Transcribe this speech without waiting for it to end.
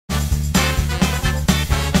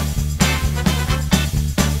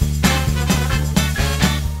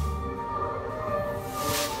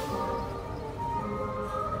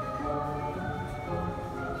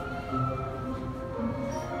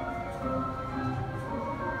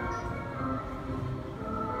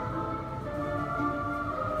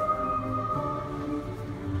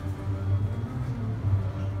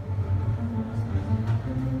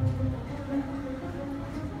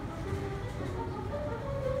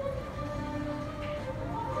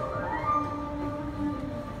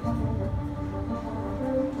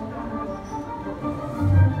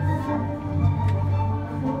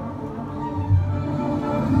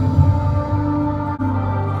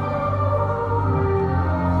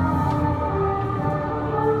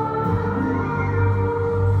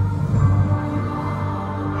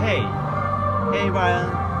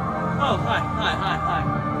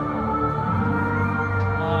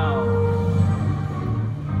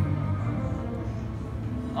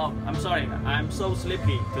Oh, I'm sorry. I'm so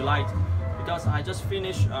sleepy tonight because I just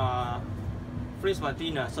finished finish my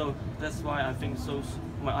dinner, so that's why I think so.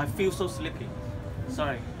 I feel so sleepy.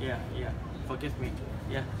 Sorry. Yeah. Forgive me.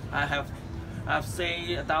 Yeah, I have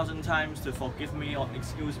said 1,000 times to forgive me or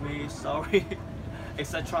excuse me, sorry,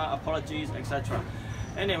 etc. Apologies, etc.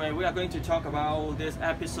 Anyway, we are going to talk about this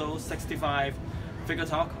episode 65 figure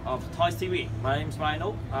talk of TOYSTV. My name is Bryan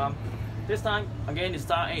Lo. This time again is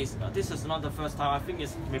Star Ace. This is not the first time. I think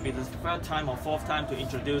it's maybe the third time or fourth time to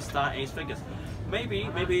introduce Star Ace figures.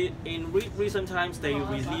 Maybe in recent times they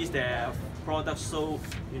release their products so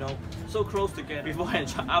so close together before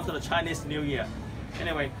and after the Chinese New Year.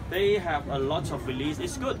 Anyway, they have a lot of release.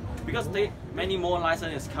 It's good because many more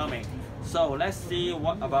licenses coming. So let's see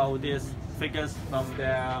what about these figures from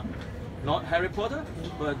their not Harry Potter,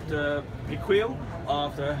 but the prequel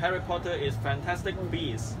of the Harry Potter is Fantastic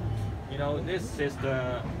Beasts. This is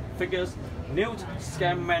the figures Newt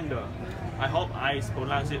Scamander. I hope I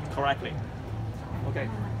pronounce it correctly. Okay,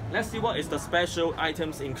 let's see what is the special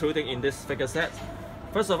items included in this figure set.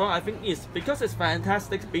 First of all, I think it's because it's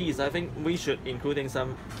Fantastic Beasts, I think we should including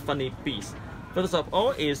some funny beasts. First of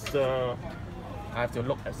all is I have to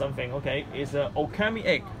look at something. Okay, it's a Okami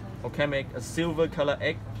egg. Okami egg, a silver color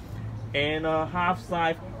egg, and a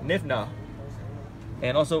half-size Niffler,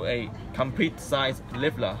 and also a complete size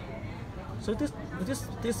Niffler. So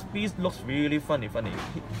this beast looks really funny.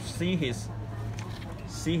 See his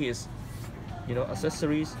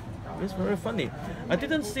accessories. It's very funny. I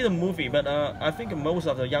didn't see the movie, but I think most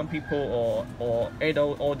of the young people or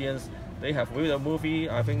adult audience, they have viewed the movie.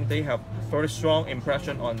 I think they have very strong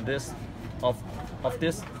impression on this of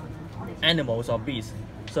this animals or beasts.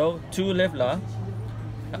 So two Niffler,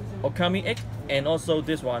 Okami egg, and also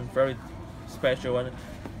this one very special one,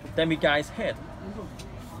 Demiguy's head.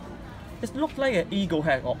 It looks like an eagle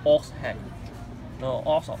head or ox head. No,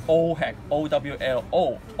 ox or owl head.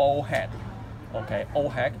 O-W-L-O, owl head. Okay,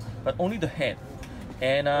 old head, but only the head.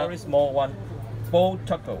 And a very small one, bow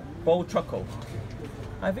truckle.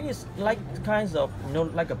 I think it's like kinds of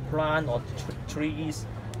like a plant or trees.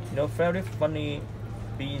 Very funny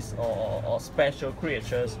beasts or special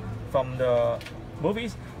creatures from the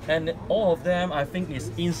movies, and all of them I think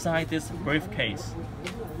is inside this briefcase.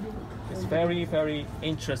 It's very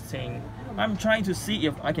interesting. I'm trying to see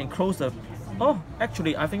if I can close the. Oh,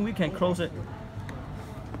 actually, I think we can close it.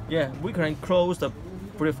 Yeah, we can close the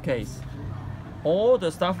briefcase. All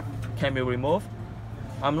the stuff can be removed.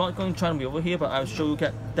 I'm not going to try to be over here, but I'll show you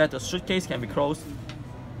that the suitcase can be closed.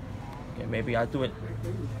 Okay, maybe I do it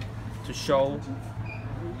to show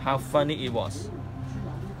how funny it was.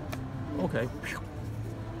 Okay.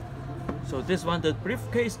 So this one, the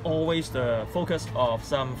briefcase, always the focus of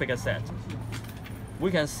some figure set. We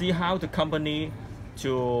can see how the company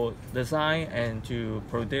to design and to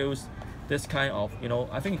produce this kind of,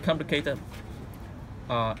 I think complicated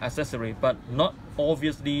accessory, but not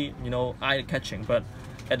obviously, eye-catching, but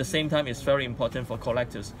at the same time it's very important for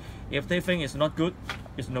collectors. If they think it's not good,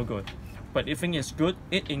 it's no good. But if they think it's good,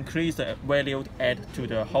 it increases the value add to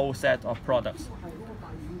the whole set of products.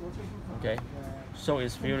 Okay, so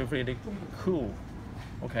it's really cool.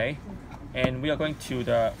 Okay, and we are going to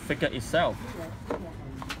the figure itself.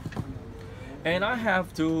 And I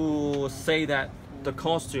have to say that the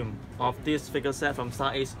costume of this figure set from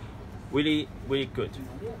Star Ace really good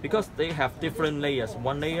because they have different layers.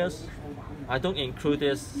 One layers, I don't include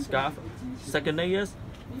this scarf, second layers,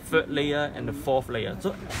 third layer, and the fourth layer.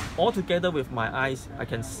 So all together with my eyes I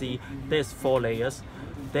can see there's 4 layers.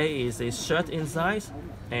 There is a shirt inside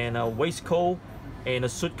and a waistcoat and a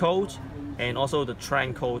suit coat and also the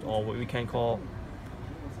trench coat, or what we can call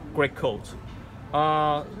great coat.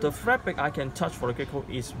 The fabric I can touch for the great coat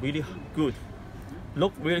is really good.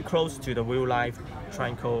 Look really close to the real life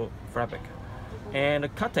trench coat fabric. And the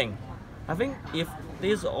cutting, I think if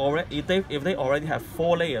they already have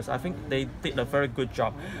 4 layers, I think they did a very good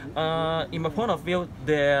job. In my point of view,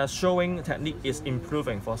 their showing technique is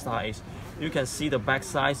improving for Star Ace. You can see the back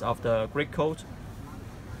size of the great coat.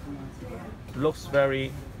 Looks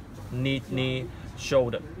very neatly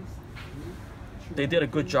shouldered. They did a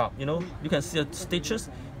good job. You can see the stitches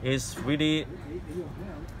is really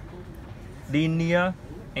linear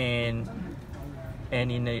and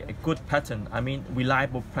in a good pattern. I mean,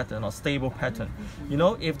 reliable pattern or stable pattern.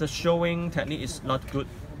 If the showing technique is not good,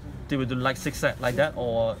 they will do like zigzag like that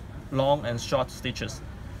or long and short stitches.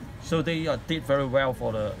 So they did very well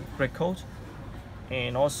for the great coat,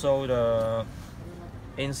 and also the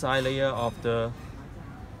inside layer of the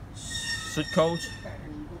suit coat.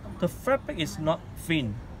 The fabric is not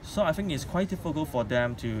thin, so I think it's quite difficult for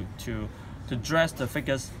them to dress the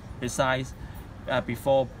figures. Besides,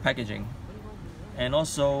 before packaging. And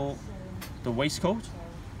also the waistcoat,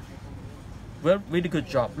 really good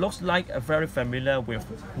job. Looks like very familiar with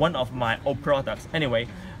one of my old products. Anyway,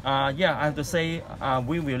 yeah, I have to say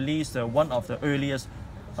we released one of the earliest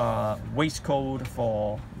waistcoat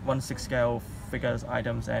for 1/6 scale figures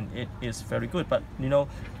items, and it is very good. But you know,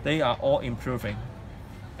 they are all improving.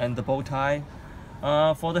 And the bow tie,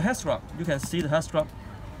 for the head strap, you can see the head strap.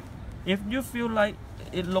 If you feel like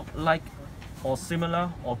it look like or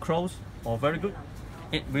similar or close or very good,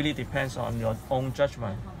 it really depends on your own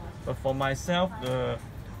judgment. But for myself,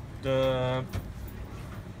 the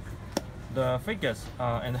figures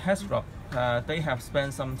and the head strap, they have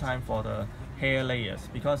spent some time for the hair layers,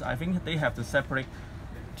 because I think they have to separate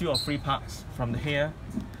 2 or 3 parts from the hair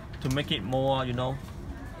to make it more, you know,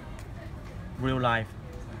 real life.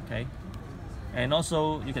 Okay, and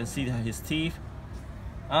also you can see his teeth.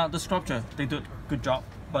 The sculpture, they do a good job,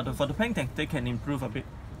 but for the painting they can improve a bit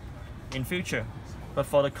in future. But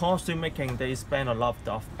for the costume making, they spend a lot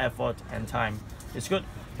of effort and time. It's good,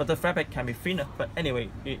 but the fabric can be thinner. But anyway,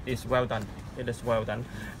 it is well done. It is well done.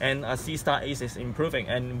 And C-Star Ace is improving,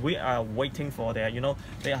 and we are waiting for their, you know,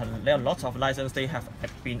 there are lots of licenses they have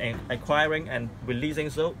been acquiring and releasing.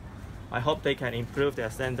 So I hope they can improve their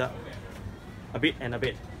standard a bit and a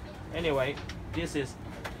bit. Anyway, this is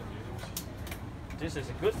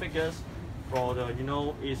a good figures for the, you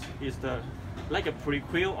know, is the like a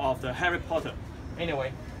prequel of the Harry Potter.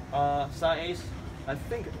 Anyway, Star Ace, I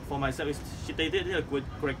think for myself, they did a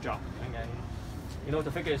great job, and you know,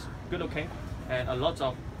 the figure is good looking and a lot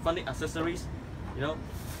of funny accessories. You know,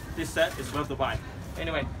 this set is worth the buy.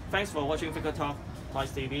 Anyway, thanks for watching Figure Talk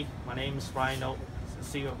TOYSTV. My name is Bryan Lo.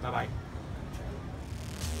 See you. Bye bye.